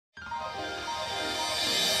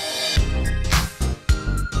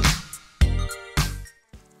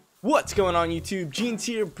What's going on YouTube? Jeans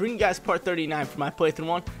here, bringing you guys part 39 for my playthrough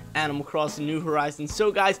on Animal Crossing New Horizons.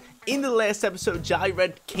 So guys, in the last episode, Jolly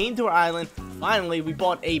Red came to our island. Finally, we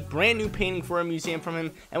bought a brand new painting for a museum from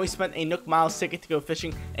him, and we spent a Nook Miles ticket to go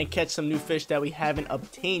fishing and catch some new fish that we haven't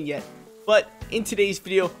obtained yet. But in today's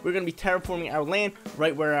video, we're going to be terraforming our land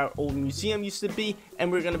right where our old museum used to be,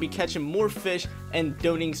 and we're going to be catching more fish and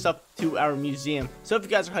donating stuff to our museum. So if you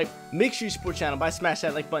guys are hyped, make sure you support the channel by smashing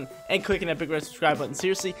that like button and clicking that big red subscribe button.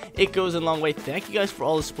 Seriously, it goes a long way. Thank you guys for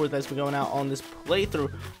all the support that's been going out on this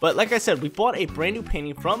playthrough. But like I said, we bought a brand new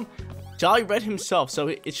painting from Jolly Red himself, so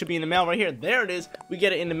it should be in the mail right here. There it is. We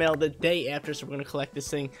get it in the mail the day after, so we're going to collect this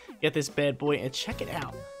thing, get this bad boy, and check it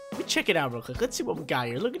out. Let me check it out real quick. Let's see what we got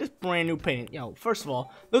here. Look at this brand new painting. Yo, first of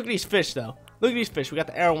all, look at these fish, though. Look at these fish. We got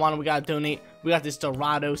the arowana we got to donate. We got this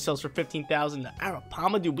Dorado, sells for 15,000. The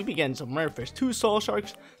Arapama, dude, we be getting some rare fish. 2 saw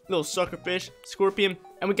sharks, little suckerfish, scorpion,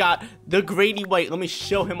 and we got the Grady White. Let me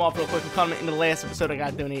show him off real quick. We caught him in the last episode. I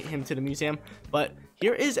got to donate him to the museum. But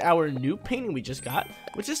here is our new painting we just got,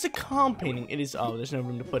 which is the calm painting. It is, oh, there's no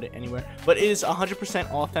room to put it anywhere. But it is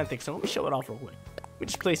 100% authentic. So let me show it off real quick. We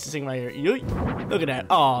just place this thing right here. Look at that.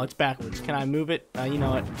 Oh, it's backwards. Can I move it? You know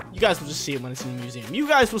what? You guys will just see it when it's in the museum. You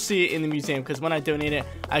guys will see it in the museum because when I donate it,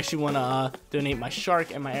 I actually want to donate my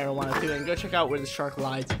shark and my arowana too. And go check out where the shark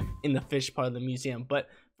lies in the fish part of the museum. But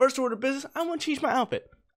first order of business, I want to change my outfit.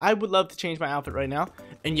 I would love to change my outfit right now.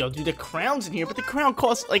 And yo, dude, the crown's in here, but the crown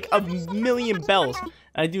costs like 1,000,000 bells.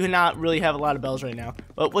 I do not really have a lot of bells right now.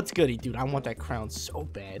 But what's goody, dude? I want that crown so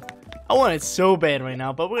bad. I want it so bad right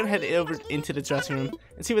now. But we're going to head over into the dressing room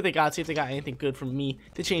and see what they got. See if they got anything good for me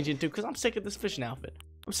to change into. Because I'm sick of this fishing outfit.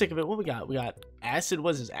 I'm sick of it. What we got? We got acid.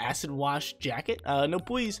 What is this? Acid wash jacket? No,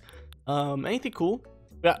 please. Anything cool?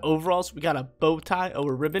 We got overalls. We got a bow tie. Oh,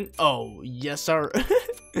 a ribbon. Oh, yes, sir.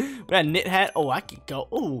 We got a knit hat. Oh, I can go.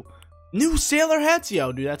 Oh, new sailor hats.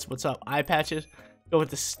 Yo, dude, that's what's up. Eye patches. Go with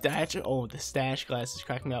the stash. Oh, the stash glasses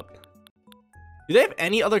crack me up. Do they have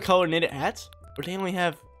any other color knitted hats? Or do they only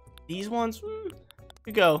have these ones?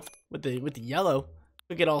 We go with the yellow.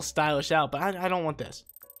 We get all stylish out, but I don't want this.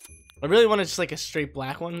 I really want just like a straight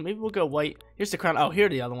black one. Maybe we'll go white. Here's the crown. Oh, here are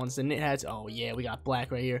the other ones. The knit hats. Oh yeah, we got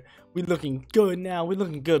black right here. We looking good now. We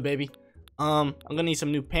looking good, baby. I'm gonna need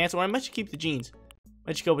some new pants, or I might just keep the jeans.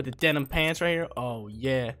 Might just go with the denim pants right here. Oh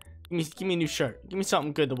yeah. Give me a new shirt. Give me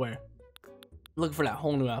something good to wear. Looking for that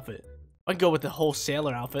whole new outfit. I can go with the whole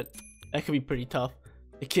sailor outfit. That could be pretty tough.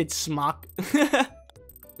 The kid's smock.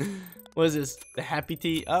 What is this? The happy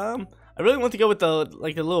tee. I really want to go with the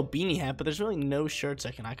the little beanie hat, but there's really no shirts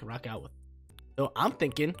I can rock out with. So I'm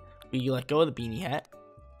thinking we let go of the beanie hat,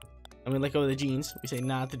 and we let go of the jeans. We say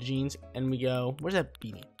nah to the jeans, and we go. Where's that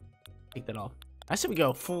beanie? Take that off. I said we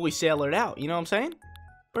go fully sailored out. You know what I'm saying?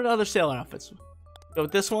 Where are the other sailor outfits? Go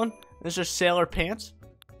with this one. There's just sailor pants.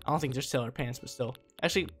 I don't think there's sailor pants, but still.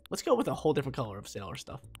 Actually, let's go with a whole different color of sailor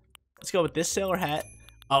stuff. Let's go with this sailor hat.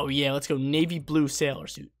 Oh yeah, let's go navy blue sailor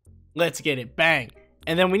suit. Let's get it. Bang.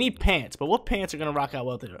 And then we need pants, but what pants are going to rock out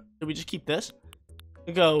well there? Do we just keep this?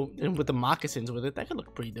 We go with the moccasins with it. That could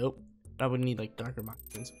look pretty dope. But I would need like darker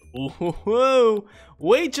moccasins. Whoa.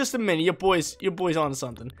 Wait just a minute. Your boy's on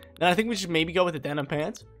something. Then I think we should maybe go with the denim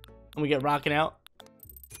pants. And we get rocking out.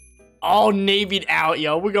 All navied out,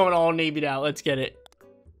 yo. We're going all navied out. Let's get it.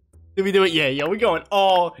 Did we do it? Yeah, yo. We're going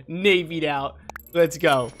all navied out. Let's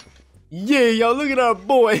go. Yeah, yo. Look at our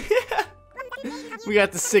boy. We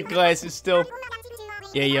got the sick glasses still.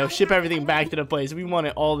 Yeah, yo, ship everything back to the place. We want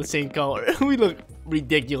it all the same color. We look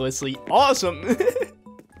ridiculously awesome.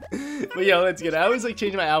 But yo, let's get it. I always like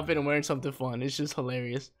changing my outfit and wearing something fun. It's just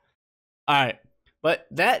hilarious. Alright, but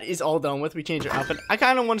that is all done with. We changed our outfit. I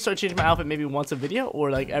kind of want to start changing my outfit maybe once a video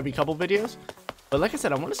or like every couple videos. But like I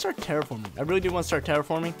said, I want to start terraforming. I really do want to start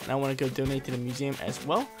terraforming. And I want to go donate to the museum as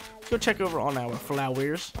well. Let's go check over on our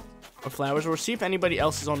flowers. Or see if anybody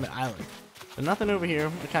else is on the island. But nothing over here.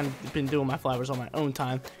 I've kind of been doing my flowers on my own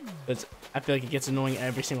time because I feel like it gets annoying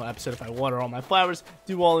every single episode if I water all my flowers,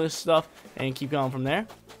 do all this stuff, and keep going from there.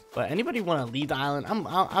 But anybody want to leave the island?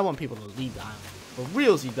 I want people to leave the island. For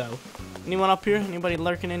realsy though. Anyone up here? Anybody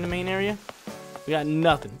lurking in the main area? We got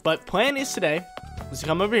nothing. But plan is today is to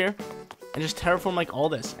come over here and just terraform like all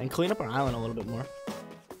this and clean up our island a little bit more.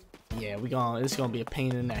 Yeah, this is gonna be a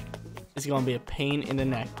pain in the neck. This is gonna be a pain in the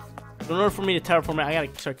neck. In order for me to terraform it, I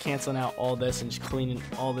gotta start canceling out all this and just cleaning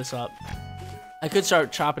all this up. I could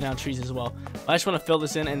start chopping down trees as well. But I just want to fill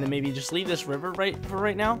this in and then maybe just leave this river for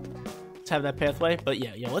right now. Let's have that pathway. But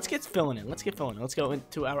yeah, let's get filling in. Let's go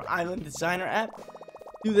into our island designer app.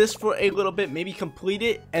 Do this for a little bit, maybe complete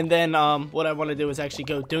it. And then what I want to do is actually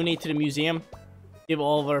go donate to the museum. give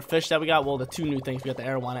all of our fish that we got. Well, the 2 new things. We got the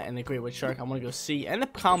arowana and the great white shark. I want to go see. And the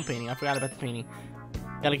calm painting. I forgot about the painting.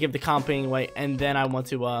 Gotta give the calm painting away. And then I want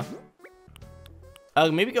to,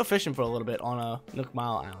 maybe go fishing for a little bit on Nook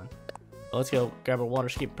Mile Island. So let's go grab our water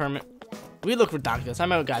escape permit. We look ridiculous. I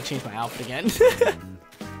might gotta change my outfit again.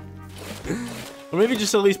 Or maybe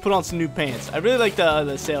just at least put on some new pants. I really like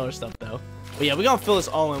the sailor stuff though. But yeah, we're gonna fill this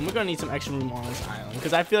all in. We're gonna need some extra room on this island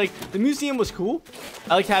because I feel like the museum was cool.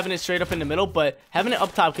 I liked having it straight up in the middle, but having it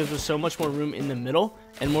up top gives us so much more room in the middle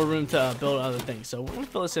and more room to build other things. So we're gonna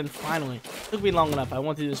fill this in finally. It took me long enough. I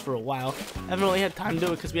wanted to do this for a while. I haven't really had time to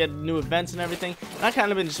do it because we had new events and everything. And I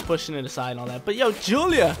kind of been just pushing it aside and all that. But yo,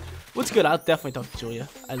 Julia, what's good? I'll definitely talk to Julia.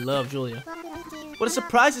 I love Julia. What a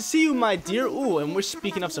surprise to see you, my dear. Ooh, and we're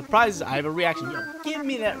speaking of surprises. I have a reaction. Yo, give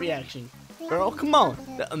me that reaction, girl. Come on,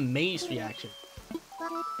 the amazed reaction.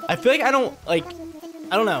 I feel like I don't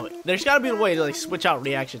know. There's got to be a way to like switch out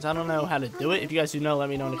reactions. I don't know how to do it. If you guys do know, let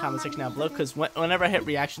me know in the comment section down below. Because whenever I hit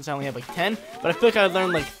reactions, I only have like 10. But I feel like I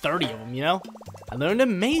learned like 30 of them, you know? I learned a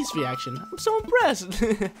maze reaction. I'm so impressed.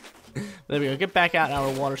 There we go. Get back out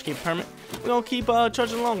our water escape permit. We're going to keep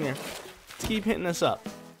trudging along here. Let's keep hitting this up.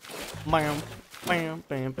 Bam, bam,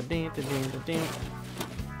 bam, bam, bam.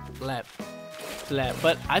 Slap. Slap.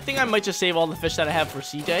 But I think I might just save all the fish that I have for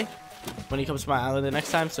CJ when he comes to my island the next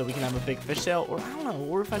time, so we can have a big fish sale. Or I don't know,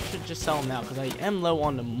 or if I should just sell them now, because I am low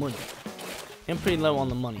on the money. I'm pretty low on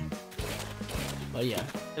the money. But yeah,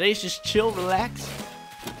 today's just chill, relax,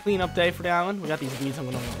 clean up day for the island. We got these weeds I'm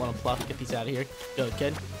gonna want to pluck. Get these out of here. Go,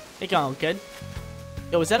 kid. Take on, kid.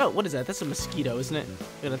 Yo, is that what is that? That's a mosquito, isn't it?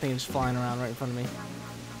 Got a thing just flying around right in front of me.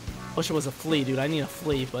 Wish it was a flea, dude. I need a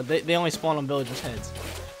flea, but they only spawn on villagers' heads.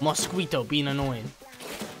 Mosquito being annoying.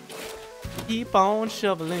 Keep on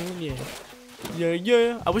shoveling, yeah. Yeah,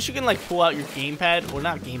 yeah. I wish you can like pull out your gamepad, or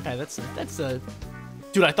not gamepad. That's a.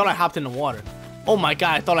 Dude, I thought I hopped in the water. Oh my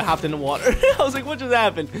god, I thought I hopped in the water. I was like, what just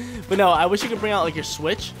happened? But no, I wish you could bring out like your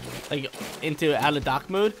Switch, like into out of dock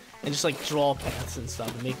mode, and just like draw paths and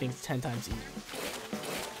stuff and make things 10 times easier.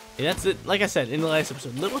 Yeah, that's it. Like I said in the last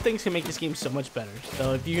episode, little things can make this game so much better.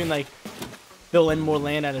 So if you can like fill in more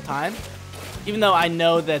land at a time. Even though I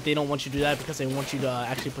know that they don't want you to do that because they want you to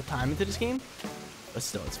actually put time into this game. But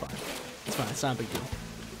still, it's fine. It's fine. It's not a big deal.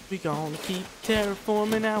 We gonna keep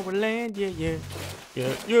terraforming our land. Yeah, yeah.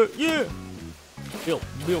 Yeah, yeah, yeah. Build,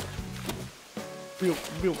 build. Build,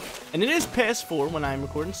 build. And it is past 4 when I'm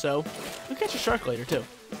recording, so we'll catch a shark later, too.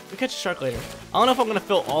 We'll catch a shark later. I don't know if I'm going to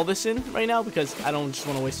fill all this in right now because I don't just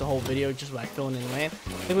want to waste the whole video just by filling in land.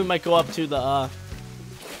 I think we might go up to the,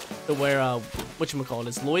 where, whatchamacallit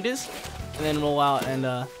is, Lloyd is. And then roll out and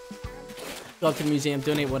go up to the museum,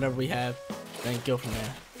 donate whatever we have, and then go from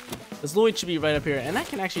there. Because Lloyd should be right up here, and I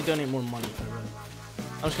can actually donate more money if I really.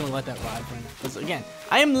 I'm just gonna let that ride right now. Because again,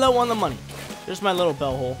 I am low on the money. There's my little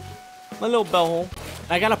bell hole. My little bell hole.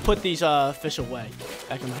 I gotta put these fish away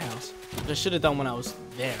back in my house. Which I should have done when I was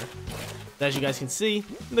there. But as you guys can see,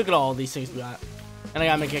 look at all these things we got. And I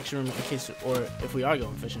gotta make extra room in case, or if we are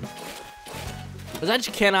going fishing. Because I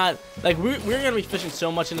just cannot, like, we're going to be fishing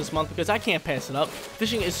so much in this month because I can't pass it up.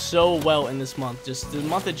 Fishing is so well in this month. Just the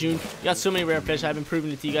month of June, you got so many rare fish. I've been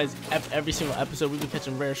proving it to you guys every single episode. We've been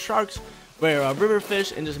catching rare sharks, rare river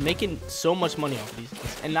fish, and just making so much money off these.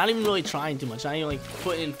 And not even really trying too much. Not even, like,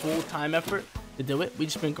 putting in full-time effort to do it. We've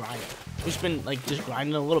just been grinding. We've just been, like, just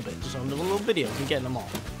grinding a little bit. Just on the little videos and getting them all.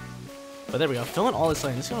 But there we go. Filling all this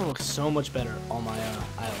land. It's going to look so much better on my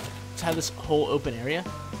island. Just have this whole open area.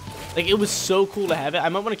 Like, it was so cool to have it. I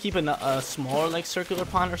might want to keep a smaller, like, circular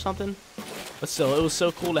pond or something. But still, it was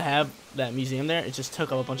so cool to have that museum there. It just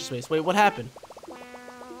took up a bunch of space. Wait, what happened?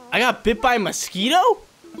 I got bit by a mosquito?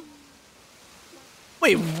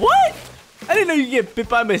 Wait, what? I didn't know you get bit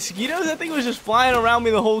by mosquitoes. That thing was just flying around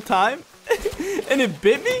me the whole time. And it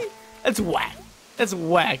bit me? That's whack. That's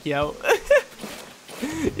whack, yo.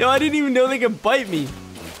 Yo, I didn't even know they could bite me.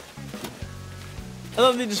 I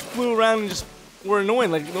thought they just flew around and just were annoying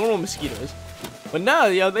like normal mosquitoes. But no,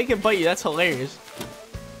 yo, they can bite you. That's hilarious.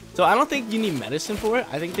 So I don't think you need medicine for it.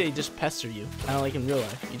 I think they just pester you. Kind of like in real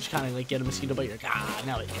life. You just kind of like get a mosquito bite. You're like, ah,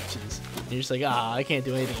 now it itches. And you're just like, ah, I can't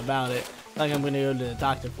do anything about it. Like I'm going to go to the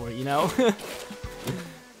doctor for it, you know?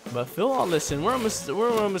 But fill all this in. We're almost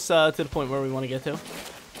to the point where we want to get to.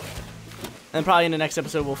 And probably in the next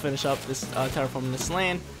episode, we'll finish up this terraforming this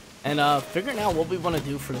land. And figuring out what we want to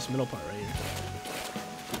do for this middle part right here.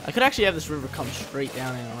 I could actually have this river come straight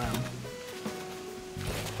down and around.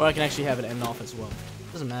 Or I can actually have it end off as well.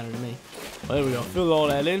 Doesn't matter to me. Well, there we go. Fill all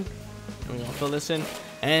that in. And we're going to fill this in.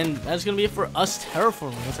 And that's gonna be it for us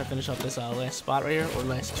terraforming. Once I finish up this last spot right here, or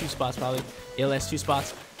last 2 spots probably. Yeah, last 2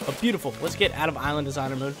 spots. But beautiful. Let's get out of island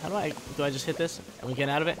designer mode. How do I just hit this and we get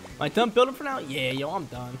out of it? Am I done building for now? Yeah, yo, I'm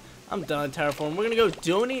done. I'm done terraforming. We're gonna go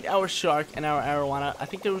donate our shark and our arowana. I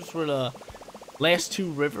think those were the last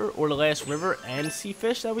 2 river, or the last river and sea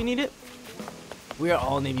fish that we needed. We are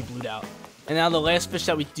all navy blued out. And now the last fish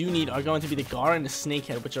that we do need are going to be the gar and the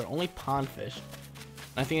snakehead, which are only pond fish.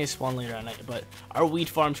 I think they spawn later at night, but our wheat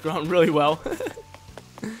farm's growing really well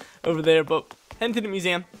over there. But heading to the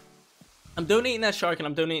museum. I'm donating that shark and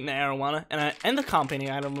I'm donating the arowana and the comp painting.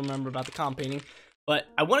 I don't remember about the comp painting, but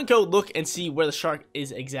I want to go look and see where the shark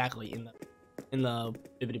is exactly in the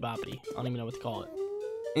bibbidi bobbidi. I don't even know what to call it.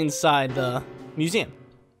 Inside the museum.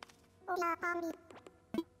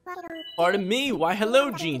 Pardon me. Why,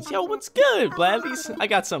 hello, Jeans. Yo, what's good, Bladdies? I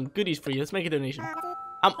got some goodies for you. Let's make a donation.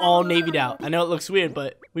 I'm all navied out. I know it looks weird,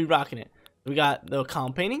 but we rocking it. We got the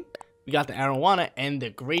comp painting, we got the arowana, and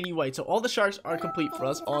the Grady White. So all the sharks are complete for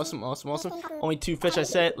us. Awesome, awesome, awesome. Only 2 fish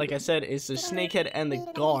like I said, is the snakehead and the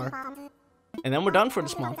gar. And then we're done for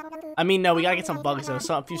this month. I mean, no, we gotta get some bugs though.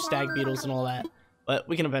 So a few stag beetles and all that. But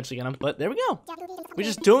we can eventually get them. But there we go. We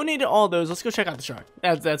just donated all those. Let's go check out the shark.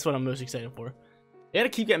 That's what I'm most excited for. I gotta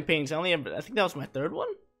keep getting paintings. I think that was my 3rd one.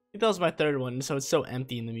 I think that was my 3rd one. So it's so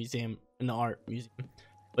empty in the museum, in the art museum.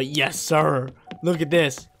 But yes, sir. Look at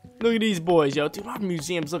this. Look at these boys, yo. Dude, our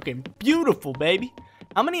museum's looking beautiful, baby.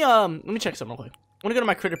 How many, let me check something real quick. I want to go to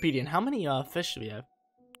my Critterpedia. And how many, fish do we have?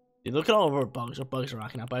 Dude, look at all of our bugs. Our bugs are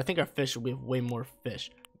rocking out. But I think our fish will be way more fish.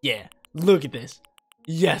 Yeah. Look at this.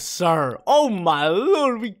 Yes, sir. Oh, my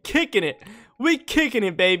lord. We kicking it. We kicking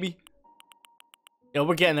it, baby. Yo,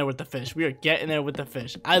 we're getting there with the fish. We are getting there with the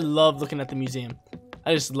fish. I love looking at the museum.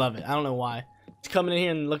 I just love it. I don't know why. Just coming in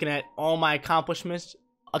here and looking at all my accomplishments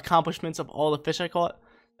of all the fish I caught.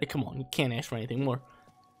 Like, come on, you can't ask for anything more.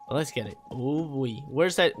 But let's get it. Oh boy,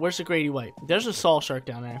 where's the Grady White? There's a saw shark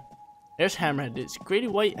down there. There's Hammerhead. Does Grady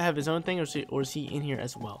White have his own thing, or is he in here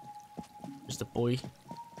as well? There's the boy.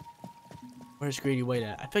 Where's Grady White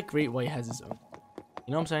at? I feel like Grady White has his own.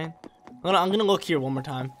 You know what I'm saying? I'm gonna look here one more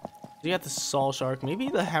time. We got the saw shark. Maybe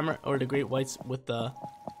the hammer or the Great Whites with the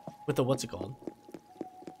what's it called?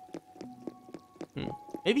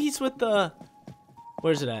 Maybe he's with the.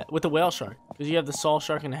 Where's it at? With the whale shark. Because you have the saw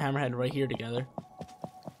shark and the hammerhead right here together.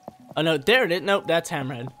 Oh, no. There it is. Nope, that's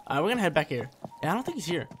hammerhead. Alright, we're going to head back here. Yeah, I don't think he's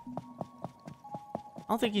here. I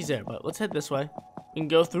don't think he's there, but let's head this way. We can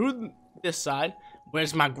go through this side.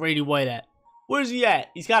 Where's my Grady White at? Where's he at?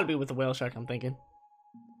 He's got to be with the whale shark, I'm thinking.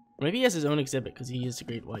 Or maybe he has his own exhibit because he is the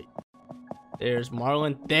Great White. There's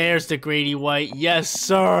Marlin. There's the Grady White. Yes,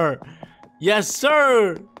 sir. Yes,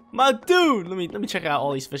 sir. My dude, let me check out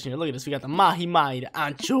all these fish here. Look at this. We got the mahi-mahi, the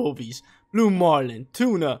anchovies, blue marlin,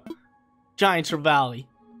 tuna, giant trevally.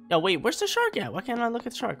 Yo, wait, where's the shark at? Why can't I look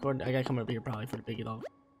at the shark? Or I gotta come over here probably for the big dog.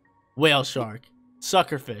 Whale shark,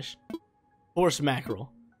 suckerfish, horse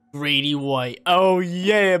mackerel, Grady White. Oh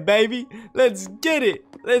yeah, baby, let's get it.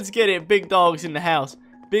 Let's get it. Big dog's in the house.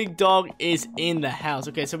 Big dog is in the house.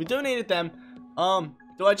 Okay, so we donated them.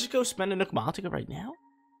 Do I just go spend a Nook Mile ticket right now?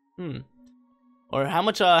 Or how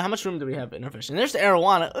much room do we have in our fish? And there's the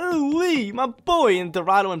arowana. Ooh wee, my boy, and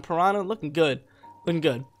Dorado and Piranha looking good. Looking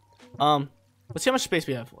good. Let's see how much space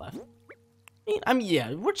we have left. I mean,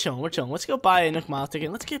 yeah, we're chilling, Let's go buy a Nook Miles ticket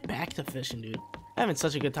and let's get back to fishing, dude. I'm having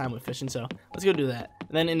such a good time with fishing, so let's go do that. And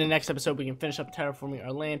then in the next episode, we can finish up terraforming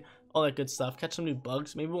our land, all that good stuff. Catch some new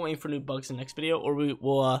bugs. Maybe we'll aim for new bugs in the next video, or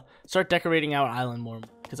we'll start decorating our island more.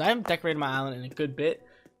 Because I haven't decorated my island in a good bit.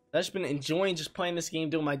 I've just been enjoying just playing this game,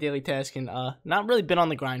 doing my daily task, and not really been on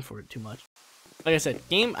the grind for it too much. Like I said,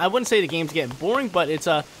 I wouldn't say the game's getting boring, but it's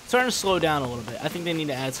starting to slow down a little bit. I think they need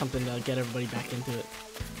to add something to get everybody back into it.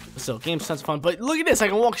 So, game's tons of fun. But look at this, I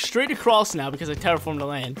can walk straight across now because I terraformed the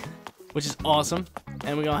land, which is awesome.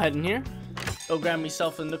 And we're going to head in here, go grab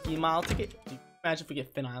myself a Nook Mile ticket. Dude, imagine if we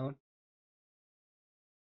get Finn Island.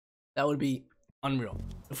 That would be unreal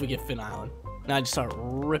if we get Finn Island. Now I just start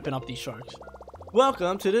ripping up these sharks.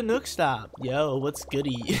 Welcome to the Nook Stop. Yo, what's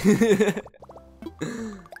goody?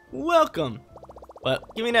 Welcome.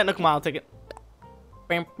 But give me that Nook Mile ticket.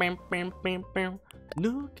 Bam, bam, bam, bam, bam.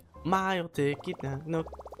 Nook Mile ticket. Nook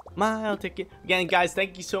Mile ticket. Again, guys,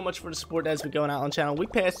 thank you so much for the support as we're going out on the channel. We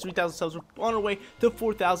passed 3,000 subs. We're on our way to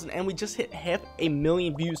 4,000, and we just hit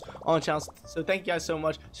 500,000 views on the channel. So thank you guys so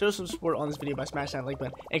much. Show some support on this video by smashing that like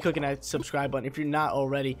button and clicking that subscribe button if you're not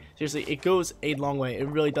already. Seriously, it goes a long way. It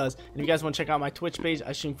really does. And if you guys want to check out my Twitch page,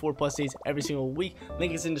 I stream 4+ days every single week.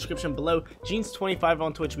 Link is in the description below. Jeans25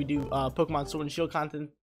 on Twitch. We do Pokemon Sword and Shield content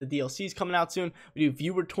The DLC is coming out soon. We do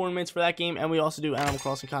viewer tournaments for that game, and we also do Animal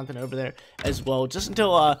Crossing content over there as well. Just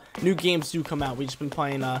until new games do come out. We've just been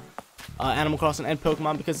playing Animal Crossing and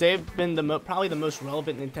Pokemon because they've been probably the most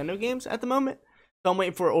relevant Nintendo games at the moment. So I'm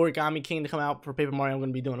waiting for Origami King to come out for Paper Mario. I'm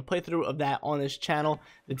going to be doing a playthrough of that on this channel.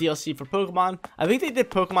 The DLC for Pokemon. I think they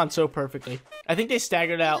did Pokemon so perfectly. I think they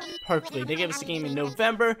staggered out perfectly. They gave us the game in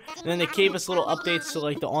November, and then they gave us little updates to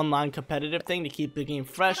like the online competitive thing to keep the game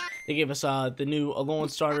fresh. They gave us the new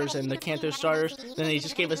Alolan starters and the Kanto starters. Then they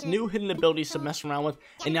just gave us new hidden abilities to mess around with,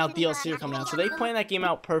 and now DLC are coming out. So they planned that game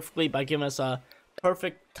out perfectly by giving us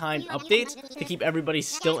perfect timed updates to keep everybody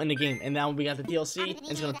still in the game. And now we got the DLC,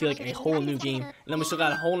 and it's gonna feel like a whole new game. And then we still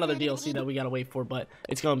got a whole nother DLC that we gotta wait for, but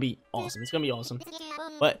it's gonna be awesome. It's gonna be awesome.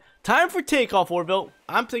 But time for takeoff, Orville.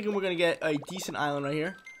 I'm thinking we're gonna get a decent island right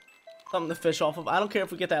here, something to fish off of. I don't care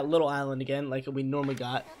if we get that little island again like we normally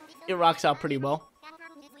got. It rocks out pretty well.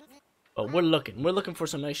 But we're looking for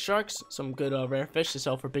some nice sharks, some good rare fish to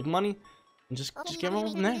sell for big money, and just get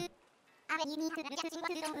rolling from there.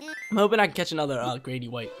 I'm hoping I can catch another Grady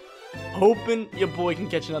White. Hoping your boy can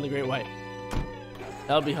catch another great white.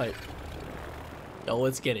 That'll be hype. Yo,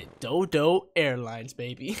 let's get it. Dodo Airlines,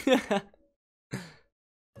 baby.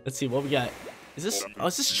 Let's see what we got. Is this? Oh,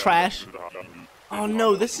 is this trash? Oh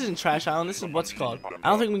no, this isn't Trash Island. This is what's it called. I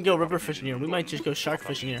don't think we can go river fishing here. We might just go shark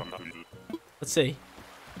fishing here. Let's see.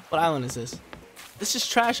 What island is this? This is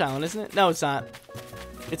Trash Island, isn't it? No, it's not.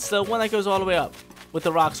 It's the one that goes all the way up with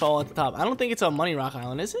the rocks all at the top. I don't think it's a Money Rock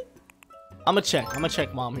Island, is it? I'm gonna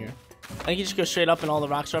check mom here. I think you just go straight up and all the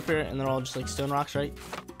rocks are up here and they're all just like stone rocks, right?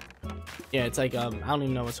 Yeah, it's like I don't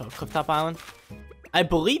even know what's called. Clifftop Island. I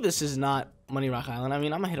believe this is not Money Rock Island. I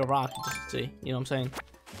mean, I'm gonna hit a rock just to see. You know what I'm saying?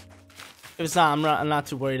 If it's not, I'm not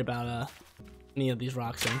too worried about any of these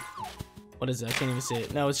rocks. And what is it? I can't even see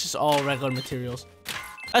it. No, it's just all regular materials.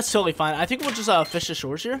 That's totally fine. I think we'll just fish the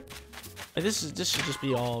shores here. Like, this should just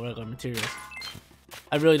be all regular materials.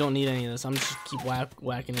 I really don't need any of this. I'm just keep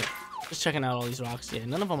whacking it. Just checking out all these rocks. Yeah,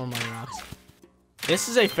 none of them are money rocks. This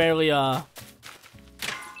is a fairly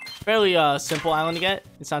simple island to get.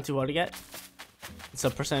 It's not too hard to get. It's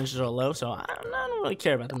percentages are low, so I don't really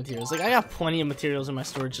care about the materials. Like, I got plenty of materials in my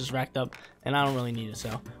storage just racked up, and I don't really need it,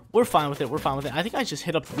 so we're fine with it. We're fine with it. I think I just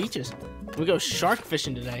hit up the beaches. We go shark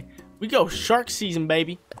fishing today. We go shark season,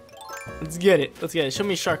 baby. Let's get it. Let's get it. Show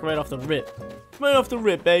me a shark right off the rip. Right off the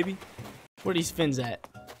rip, baby. Where are these fins at?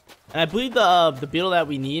 And I believe the beetle that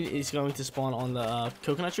we need is going to spawn on the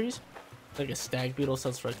coconut trees. It's like a stag beetle,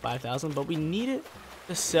 sells for like 5,000, but we need it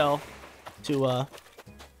to sell to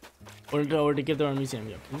or to give to our museum.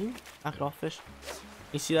 Yo, can you knock it off, fish?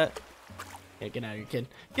 You see that? Yeah, get out of here, kid.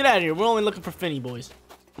 Get out of here. We're only looking for finny, boys.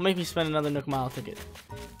 We'll make me spend another Nook Mile ticket.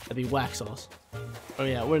 That'd be whack sauce. Oh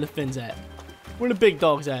yeah, where are the fins at? Where are the big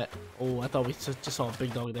dogs at? Oh, I thought we just saw a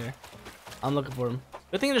big dog there. I'm looking for him.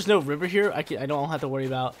 Good thing there's no river here. I don't have to worry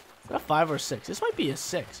about. Is that a 5 or a 6? This might be a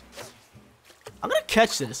 6. I'm gonna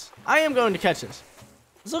catch this. I am going to catch this.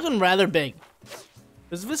 It's looking rather big.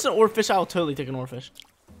 If this is an oarfish, I will totally take an oarfish.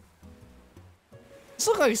 This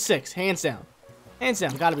looks like a 6, hands down. Hands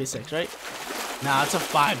down, gotta be a 6, right? Nah, it's a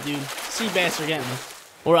 5, dude. Sea bass are getting me.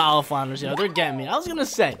 Or olive flounders, yo, they're getting me. I was gonna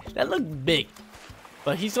say, that looked big.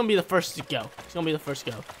 But he's gonna be the first to go. He's gonna be the first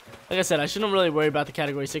to go. Like I said, I shouldn't really worry about the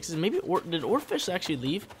category 6s. Maybe, did oarfish actually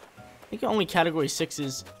leave? I think only category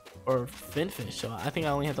 6s or finfish, so I think I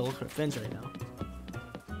only have to look for fins right now.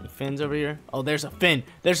 Any fins over here? Oh, there's a fin.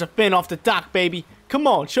 There's a fin off the dock, baby. Come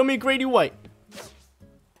on, show me a Grady White.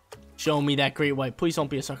 Show me that great white. Please don't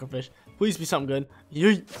be a sucker fish. Please be something good.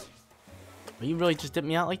 Yeet. Are you really just dip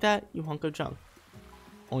me out like that? You hunk of junk.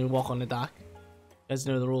 Only walk on the dock. You guys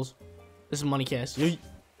know the rules. This is money cast. Yeet.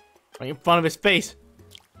 Right in front of his face.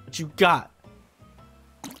 What you got?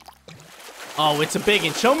 Oh, it's a big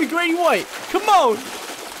one. Show me Grady White. Come on.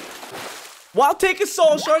 Well, I'll take a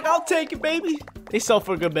soul shark. I'll take it, baby. They sell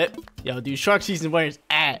for a good bit. Yo, dude, shark season, where it's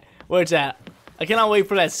at? Where it's at? I cannot wait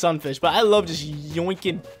for that sunfish, but I love just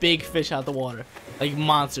yoinking big fish out the water. Like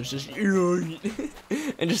monsters, just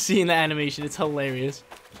and just seeing the animation. It's hilarious.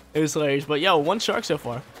 It was hilarious. But yo, 1 shark so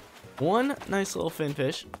far. 1 nice little fin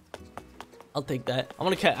fish. I'll take that.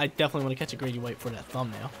 I definitely want to catch a Grady White for that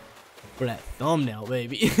thumbnail. For that thumbnail,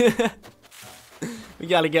 baby. We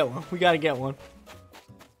gotta get one. We gotta get one.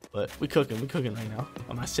 But we cooking right now.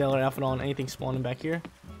 Got my sailor outfit on. Anything spawning back here?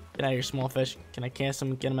 Get out of here, small fish. Can I cast him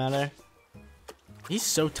and get him out of there? He's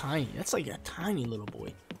so tiny. That's like a tiny little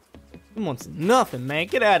boy. He wants nothing, man.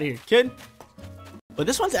 Get out of here, kid. But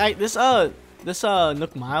this one's this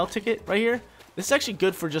Nook Mile ticket right here. This is actually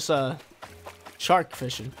good for just shark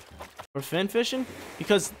fishing or fin fishing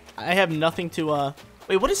because I have nothing to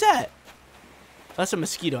wait. What is that? That's a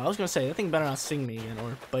mosquito. I was gonna say that thing better not sting me again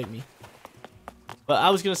or bite me. But I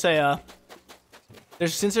was gonna say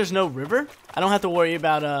since there's no river, I don't have to worry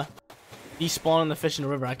about despawning the fish in the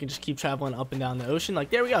river. I can just keep traveling up and down the ocean. Like,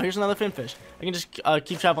 there we go. Here's another finfish. I can just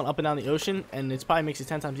keep traveling up and down the ocean, and it probably makes it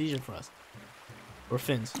 10 times easier for us. Or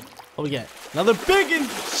fins. What we get? Another big one.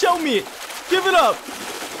 Show me it. Give it up.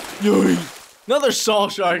 Yay. Another saw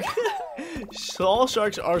shark. Saw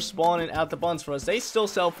sharks are spawning out the buns for us. They still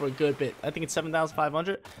sell for a good bit. I think it's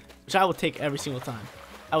 7,500, which I would take every single time.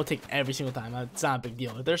 I would take every single time. It's not a big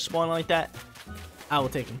deal. If they're spawning like that, I will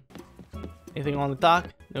take them. Anything on the dock?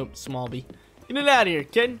 Nope, small B. Get it out of here,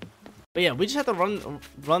 kid. But yeah, we just have to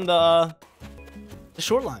run the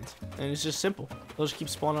short lines, and it's just simple. They'll just keep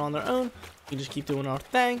spawning on their own. We just keep doing our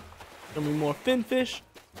thing. There'll be more finfish.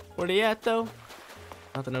 Where they at though?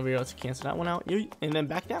 Nothing over here. Let's cancel that one out. And then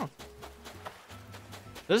back down.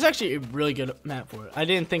 This is actually a really good map for it. I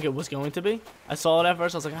didn't think it was going to be. I saw it at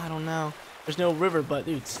first. I was like, I don't know. There's no river, but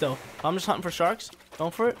dude, still. If I'm just hunting for sharks,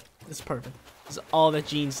 going for it. This is perfect. This is all that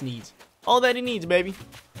Jeans needs. All that he needs, baby.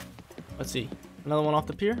 Let's see. Another one off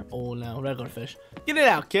the pier. Oh no, regular fish. Get it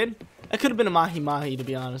out, kid. That could have been a mahi-mahi, to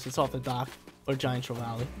be honest. It's off the dock or giant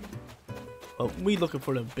trevally. But we looking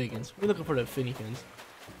for the big ones. We looking for the finny fins.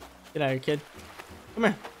 Get out of here, kid. Come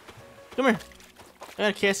here. Come here. I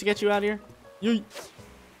got a cast to get you out of here. Yeet.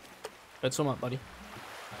 Let's swim up, buddy.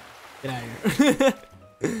 Get out of here.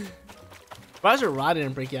 Surprised your rod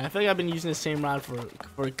didn't break yet. I feel like I've been using the same rod for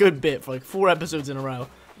a good bit, for like 4 episodes in a row.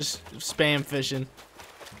 Just spam fishing.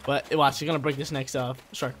 But watch, you're gonna break this next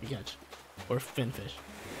shark we catch. Or finfish.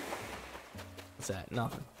 What's that?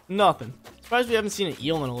 Nothing. Nothing. Surprised we haven't seen an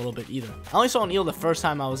eel in a little bit either. I only saw an eel the first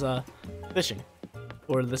time I was fishing.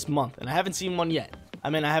 For this month. And I haven't seen one yet. I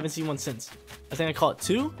mean, I haven't seen one since. I think I caught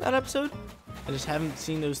 2 that episode. I just haven't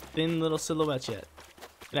seen those thin little silhouettes yet.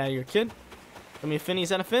 Get out of here, kid. Give me a finny. Is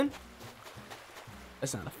that a fin?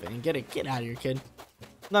 That's not a fin. Get out of here, kid.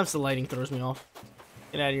 Sometimes the lighting throws me off.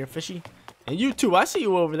 Get out of here, fishy. And you too. I see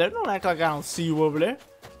you over there. Don't act like I don't see you over there.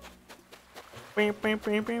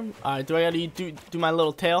 Alright, do I gotta do my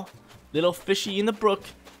little tail? Little fishy in the brook.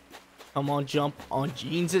 Come on, jump on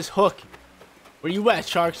Jeans' hook. Where you at,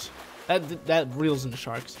 sharks? That reels in the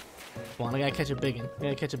sharks. Come on, I gotta catch a big one. I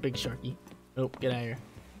gotta catch a big sharky. Nope, get out of here.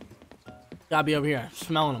 Gotta be over here. I'm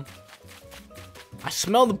smelling him. I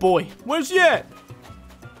smell the boy. Where's he at?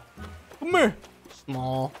 Come here.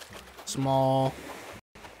 Small. Small.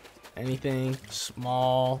 Anything.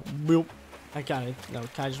 Small. Boop. I got it. No,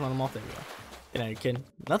 can I just run him off? There we go. Get out of here, kid.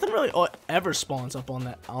 Nothing really ever spawns up on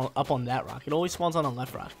that rock. It always spawns on the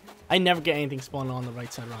left rock. I never get anything spawning on the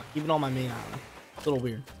right side rock, even on my main island. It's a little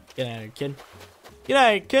weird. Get out of here, kid. Get out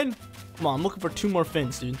of here, kid. Come on, I'm looking for 2 more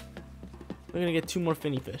fins, dude. We're gonna get 2 more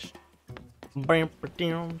finny fish. Trying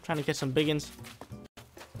to catch some big ones.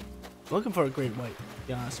 I'm looking for a great white, to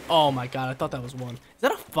be honest. Oh my god, I thought that was 1. Is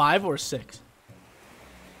that a 5 or a 6?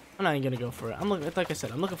 I'm not even gonna go for it. I'm looking, like I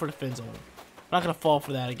said, I'm looking for the fins only. I'm not gonna fall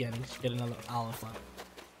for that again and just get another olive flat.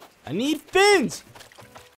 I need fins!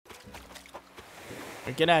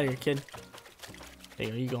 Right, get out of here, kid. There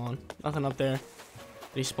you go, you going. Nothing up there.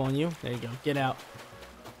 Did he spawn you? There you go. Get out.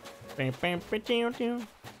 Did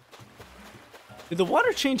the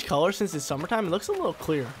water change color since it's summertime? It looks a little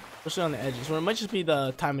clear, especially on the edges. Or it might just be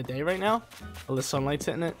the time of day right now. All the sunlight's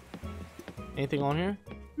hitting it. Anything on here?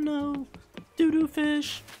 No. Doo-doo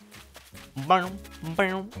fish.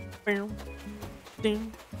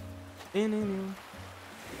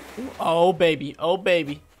 Oh, baby. Oh,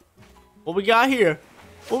 baby. What we got here?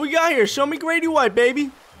 What we got here? Show me Grady White,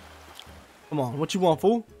 baby. Come on. What you want,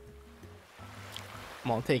 fool?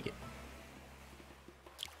 Come on, take it.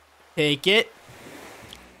 Take it.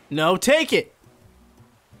 No, take it.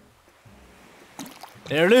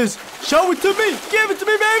 There it is. Show it to me. Give it to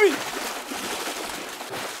me, baby.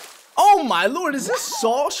 Oh, my lord. Is this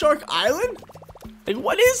Saw Shark Island? Like,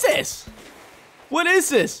 what is this? What is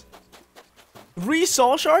this? 3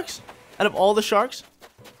 saw sharks out of all the sharks?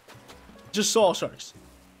 Just saw sharks.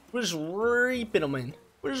 We're just reaping them in.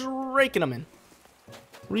 We're just raking them in.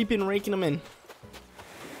 Raking them in.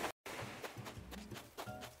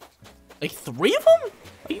 Like 3 of them?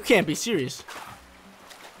 You can't be serious.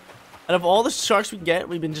 Out of all the sharks we get,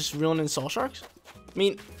 we've been just reeling in saw sharks? I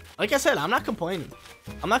mean, like I said, I'm not complaining.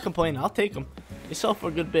 I'm not complaining. I'll take them. They sell for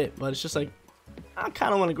a good bit, but it's just like, I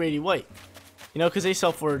kind of want a Grady White. You know, because they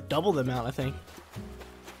sell for double the amount, I think.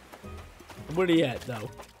 Where they at, though?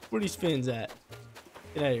 Where these fins at?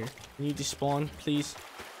 Get out of here. Can you despawn, please?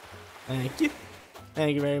 Thank you.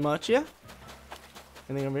 Thank you very much, yeah?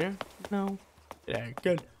 Anything over here? No. Get out of here.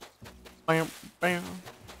 Good. Bam, bam.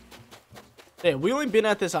 Yeah, we only been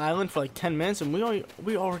at this island for like 10 minutes and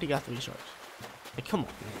we already got 3 sharks. Like, come on,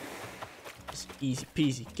 man. It's easy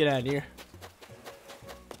peasy. Get out of here.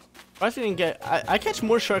 I didn't get. I catch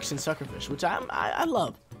more sharks than suckerfish, which I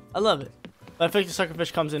love. I love it. But I think the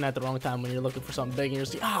suckerfish comes in at the wrong time when you're looking for something big and you're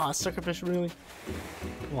just like, suckerfish, really?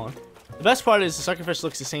 Come on. The best part is the suckerfish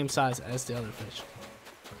looks the same size as the other fish.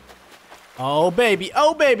 Oh baby,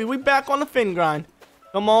 we back on the fin grind.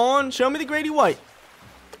 Come on, show me the Grady White.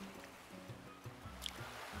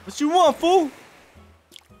 What you want, fool?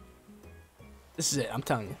 This is it, I'm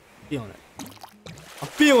telling you. Feeling it. I'm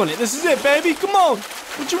feeling it. This is it, baby. Come on.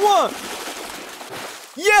 What you want?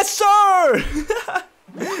 Yes, sir!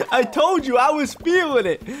 I told you I was feeling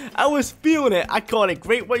it. I was feeling it. I caught a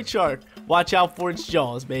great white shark. Watch out for its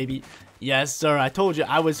jaws, baby. Yes, sir. I told you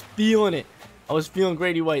I was feeling it. I was feeling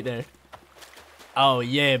Grady White there. Oh,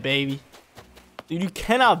 yeah, baby. Dude, you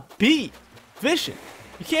cannot beat fishing.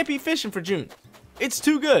 You can't beat fishing for June. It's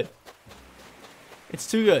too good.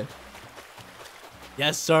 It's too good.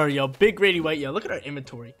 Yes, sir. Yo, big Grady White. Yo, look at our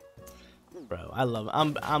inventory. Bro, I love it.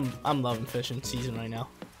 I'm loving fishing season right now.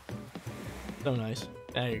 So nice.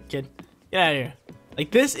 Get out of here, kid. Get out of here.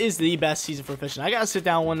 Like, this is the best season for fishing. I gotta sit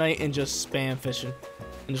down one night and just spam fishing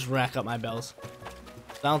and just rack up my bells.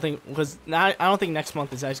 I don't think, because now I don't think next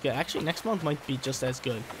month is as good. Actually, next month might be just as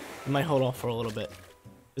good. We might hold off for a little bit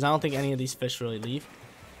because I don't think any of these fish really leave.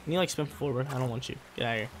 Can you like spin forward? I don't want you. Get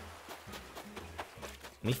out of here.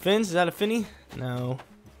 Any fins? Is that a finny? No.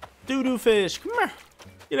 Doo-doo fish. Come here.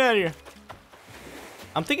 Get out of here.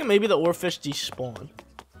 I'm thinking maybe the oarfish despawn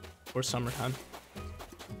for summertime.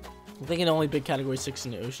 I'm thinking the only big category 6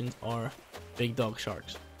 in the oceans are big dog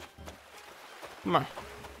sharks. Come on.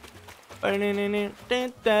 Now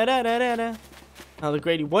the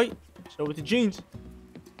Grady White. Show with the jeans.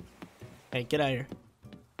 Hey, get out of here.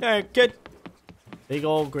 Hey, kid. Big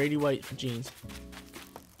old Grady White for jeans.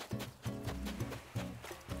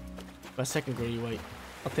 My second Grady White.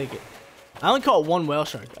 I'll take it. I only caught 1 whale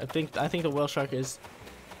shark. I think the whale shark is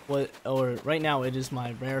or right now it is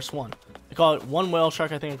my rarest one. I caught 1 whale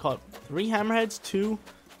shark. I think I caught 3 hammerheads, 2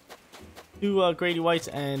 Grady Whites,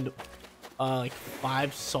 and like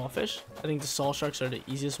 5 sawfish. I think the saw sharks are the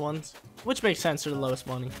easiest ones, which makes sense. They're the lowest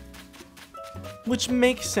money. Which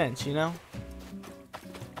makes sense, you know.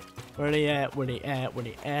 Where they at? Where they at? Where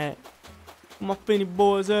they at? Where my finny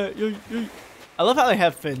boys at? I love how they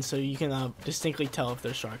have fins, so you can distinctly tell if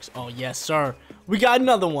they're sharks. Oh yes, sir. We got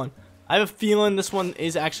another one. I have a feeling this one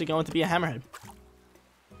is actually going to be a hammerhead.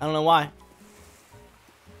 I don't know why.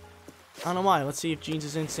 I don't know why. Let's see if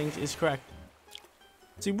Jeans' instinct is correct.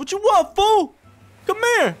 Let's see, what you want, fool? Come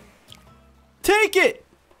here. Take it.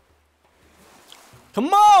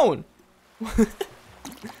 Come on.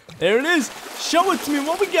 There it is. Show it to me.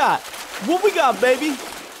 What we got? What we got, baby?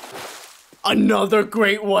 Another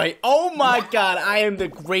great white. Oh my god, I am the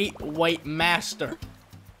great white master.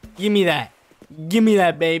 Give me that. Give me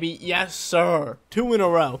that, baby. Yes, sir. 2 in a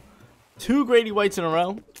row. 2 Grady Whites in a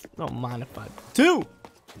row. Don't mind if I do.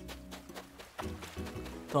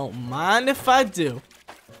 Don't mind if I do.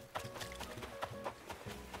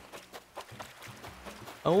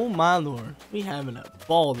 Oh my lord. We having a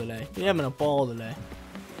ball today. We having a ball today.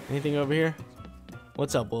 Anything over here?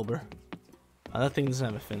 What's up, Wilbur? Oh, that thing doesn't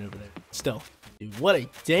have a fin over there. Still. Dude, what a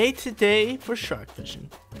day today for shark fishing.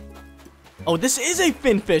 Oh, this is a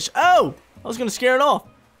fin fish. Oh! I was gonna scare it off.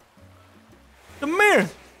 Come here.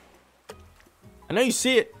 I know you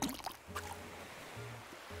see it.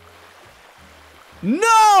 No!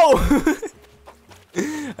 I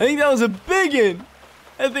think that was a big one.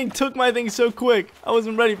 That thing took my thing so quick. I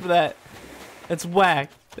wasn't ready for that. That's whack.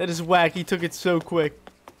 That is whack. He took it so quick.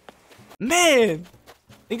 Man!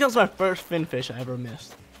 I think that was my first fin fish I ever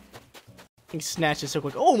missed. He snatched it so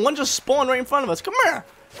quick. Oh, one just spawned right in front of us. Come here.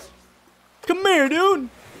 Come here, dude.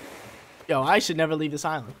 Yo, I should never leave this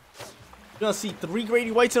island. You gonna see 3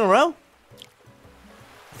 Grady Whites in a row?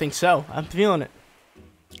 I think so. I'm feeling it.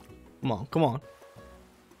 Come on, come on.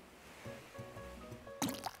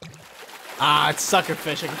 Ah, it's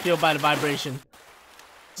suckerfish. I can feel by the vibration.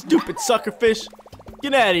 Stupid suckerfish.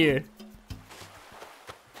 Get out of here.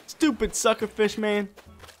 Stupid suckerfish, man.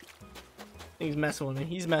 I think he's messing with me.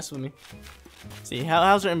 He's messing with me. See,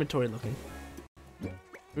 how's our inventory looking?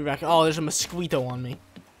 Oh, there's a mosquito on me.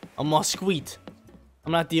 A mosquito.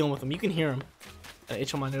 I'm not dealing with him. You can hear him. Got an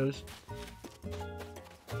itch on my nose.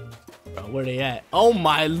 Bro, where they at? Oh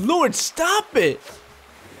my lord, stop it!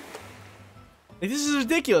 Like, this is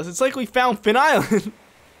ridiculous. It's like we found Fin Island.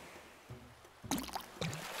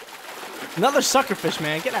 Another suckerfish,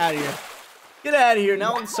 man. Get out of here. Get out of here.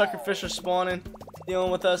 Now when suckerfish are spawning,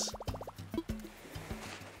 dealing with us.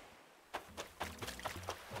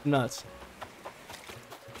 Nuts.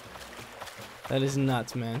 That is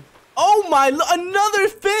nuts, man. Oh my, another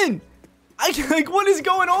fin! Like, what is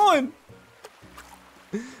going on?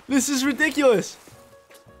 This is ridiculous.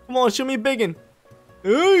 Come on, show me a biggin.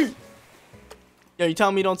 Hey! Yo, you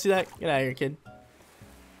telling me you don't see that? Get out of here, kid.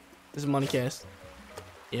 This is money cast.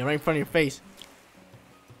 Yeah, right in front of your face.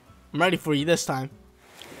 I'm ready for you this time.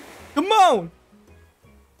 Come on!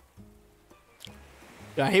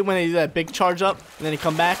 Yo, I hate when they do that big charge up and then they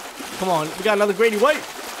come back. Come on, we got another Grady White.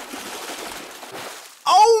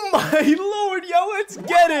 Oh my lord, yo, let's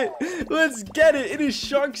get it. Let's get it. It is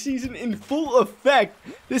shark season in full effect.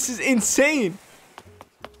 This is insane.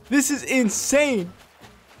 This is insane.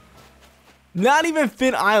 Not even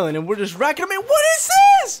Fin Island, and we're just racking them in. What is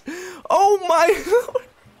this? Oh my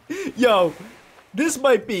lord. Yo, this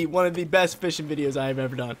might be one of the best fishing videos I have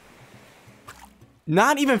ever done.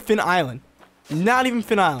 Not even Fin Island. Not even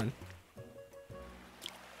Fin Island.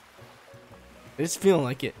 It's feeling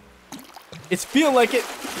like it. It's feeling like it.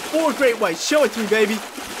 4 great whites. Show it to me, baby.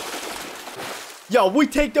 Yo, we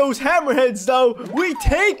take those hammerheads, though. We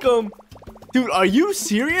take them. Dude, are you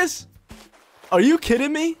serious? Are you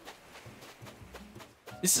kidding me?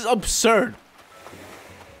 This is absurd.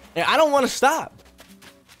 And I don't want to stop.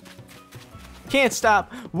 Can't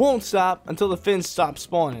stop. Won't stop until the fins stop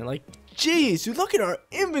spawning. Like, jeez, dude, look at our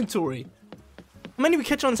inventory. How many did we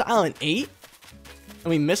catch on this island? 8? And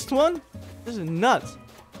we missed one? This is nuts.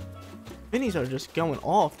 Finnies are just going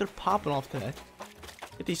off. They're popping off today.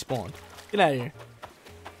 Get these spawned. Get out of here.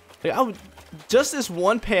 Like, just this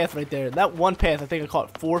one path right there. That one path, I think I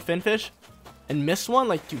caught 4 finfish and missed one.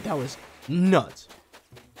 Like, dude, that was nuts.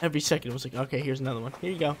 Every second it was like, okay, here's another one.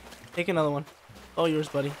 Here you go. Take another one. All yours,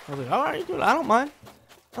 buddy. I was like, all right, dude, I don't mind.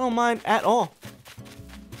 I don't mind at all.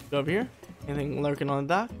 Go over here. Anything lurking on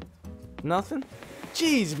the dock? Nothing.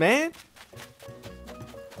 Jeez, man.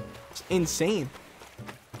 It's insane.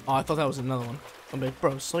 Oh, I thought that was another one. I'm like,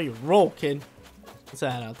 bro, slow your roll, kid. What's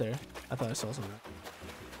that out there? I thought I saw something.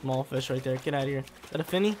 Small fish right there. Get out of here. Is that a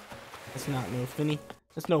finny? That's not no finny.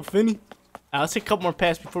 That's no finny. Let's take a couple more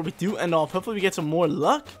passes before we do end off. Hopefully we get some more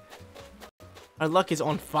luck. Our luck is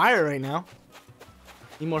on fire right now.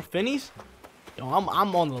 Need more finnies? Yo,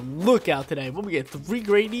 I'm on the lookout today. What we get? 3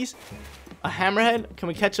 Grady's, a hammerhead. Can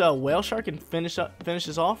we catch a whale shark and finish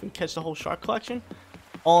this off and catch the whole shark collection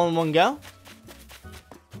all in one go?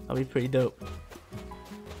 That'll be pretty dope.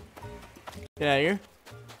 Get out of here.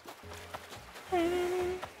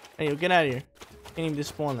 Hey, yo, get out of here. Can't even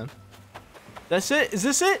despawn them. That's it? Is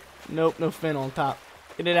this it? Nope, no fin on top.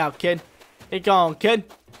 Get it out, kid. Get gone, kid.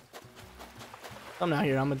 Come out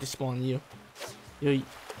here. I'm gonna despawn you. Yo,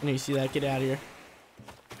 you see that? Get out of here.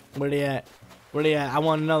 Where they at? Where they at? I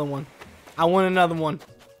want another one. I want another one.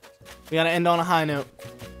 We gotta end on a high note.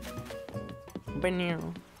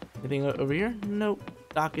 Anything over here? Nope.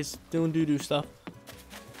 Doc is doing doo-doo stuff.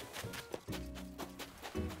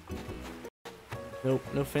 Nope,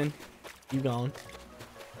 no fin. You gone.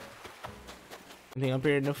 Anything up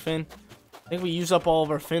here? No fin. I think we use up all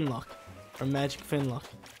of our fin luck. Our magic fin luck.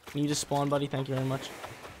 Can you just spawn, buddy? Thank you very much.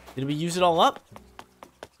 Did we use it all up?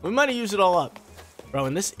 We might have used it all up. Bro,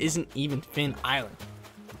 and this isn't even Fin Island.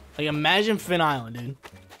 Like, imagine Fin Island, dude.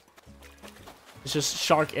 It's just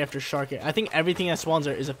shark after shark. I think everything that spawns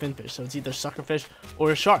there is a finfish. So it's either suckerfish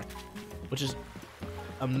or a shark. Which is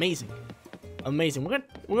amazing. Amazing. We're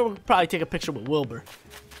gonna probably take a picture with Wilbur.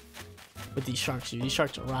 With these sharks, dude. These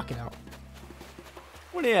sharks are rocking out.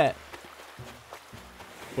 Where they at?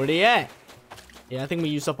 Where they at? Yeah, I think we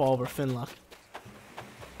used up all of our fin luck.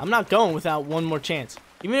 I'm not going without one more chance.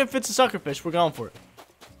 Even if it's a suckerfish, we're going for it.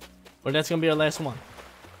 Or that's gonna be our last one.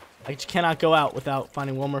 I just cannot go out without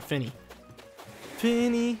finding one more finny.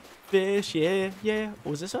 Finny fish, yeah, yeah.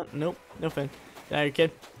 What was this one? Nope, no fin. Get out of here,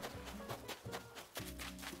 kid.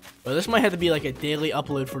 Well, this might have to be like a daily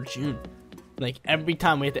upload for June. Like, every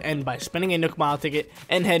time we have to end by spending a Nook Mile ticket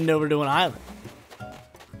and heading over to an island.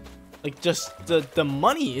 Like, just the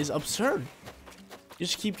money is absurd. You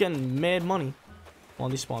just keep getting mad money. Come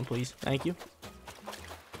on, these spawn, please. Thank you.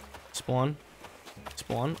 Spawn.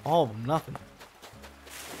 Spawn. All of them. Nothing.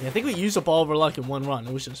 Yeah, I think we used up all of our luck in one run.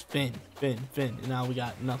 It was just fin, fin, fin. And now we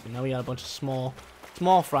got nothing. Now we got a bunch of small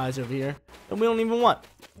fries over here that we don't even want.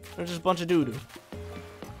 They're just a bunch of doo-doo.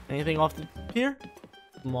 Anything off the pier?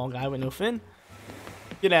 Small guy with no fin.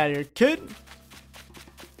 Get out of here, kid.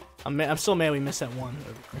 I'm still mad we missed that one.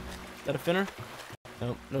 Is that a finner?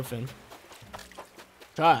 Nope, no fin.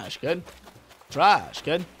 Trash, kid. Trash,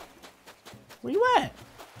 kid. Where you at?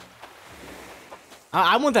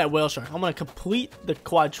 I want that whale shark. I'm gonna complete the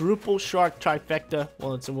quadruple shark trifecta.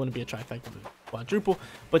 Well, it wouldn't be a trifecta, but quadruple.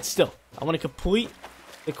 But still, I want to complete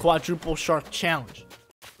the quadruple shark challenge.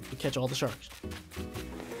 We catch all the sharks.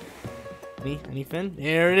 Any fin?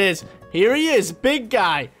 There it is. Here he is, big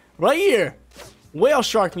guy, right here. Whale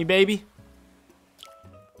shark me, baby.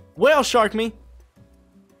 Whale shark me.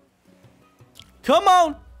 Come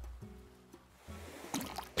on.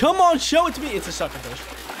 Come on, show it to me. It's a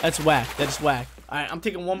suckerfish. That's whack. That is whack. All right, I'm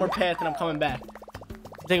taking one more path and I'm coming back.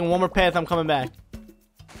 I'm taking one more path. I'm coming back.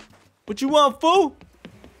 What you want, fool?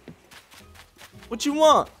 What you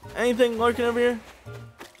want? Anything lurking over here?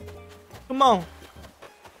 Come on.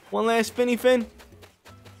 One last finny fin.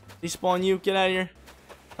 Despawn you. Get out of here.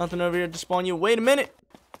 Nothing over here. Despawn you. Wait a minute.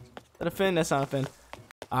 Is that a fin? That's not a fin.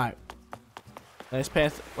 Alright. Last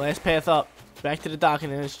path up. Back to the dock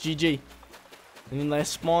and then it's GG. Any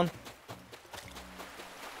last spawn?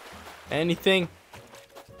 Anything?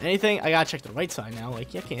 Anything? I gotta check the right side now.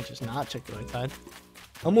 Like, you can't just not check the right side.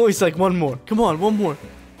 I'm always like, one more. Come on, one more.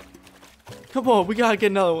 Come on, we gotta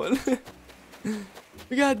get another one.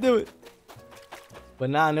 We gotta do it. But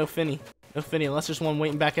nah, no finny. No finny, unless there's one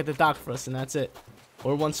waiting back at the dock for us, and that's it.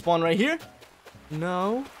 Or one spawn right here.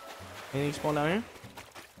 No. Anything spawn down here?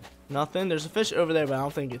 Nothing. There's a fish over there, but I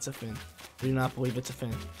don't think it's a fin. I do not believe it's a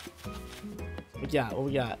fin. What we got? What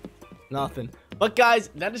we got? Nothing. But guys,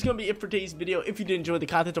 that is going to be it for today's video. If you did enjoy the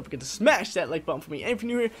content, don't forget to smash that like button for me. And if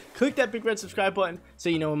you're new here, click that big red subscribe button so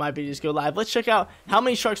you know when my videos go live. Let's check out how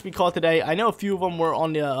many sharks we caught today. I know a few of them were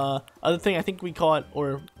on the other thing. I think we caught,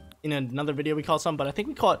 or in another video we caught some, but I think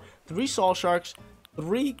we caught 3 saw sharks,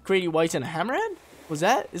 3 Grady whites, and a hammerhead. Is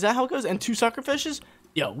that how it goes? And 2 suckerfishes?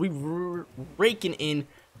 Yo, we raking in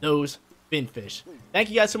those finfish. Thank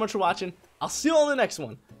you guys so much for watching. I'll see you on the next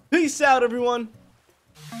one. Peace out, everyone.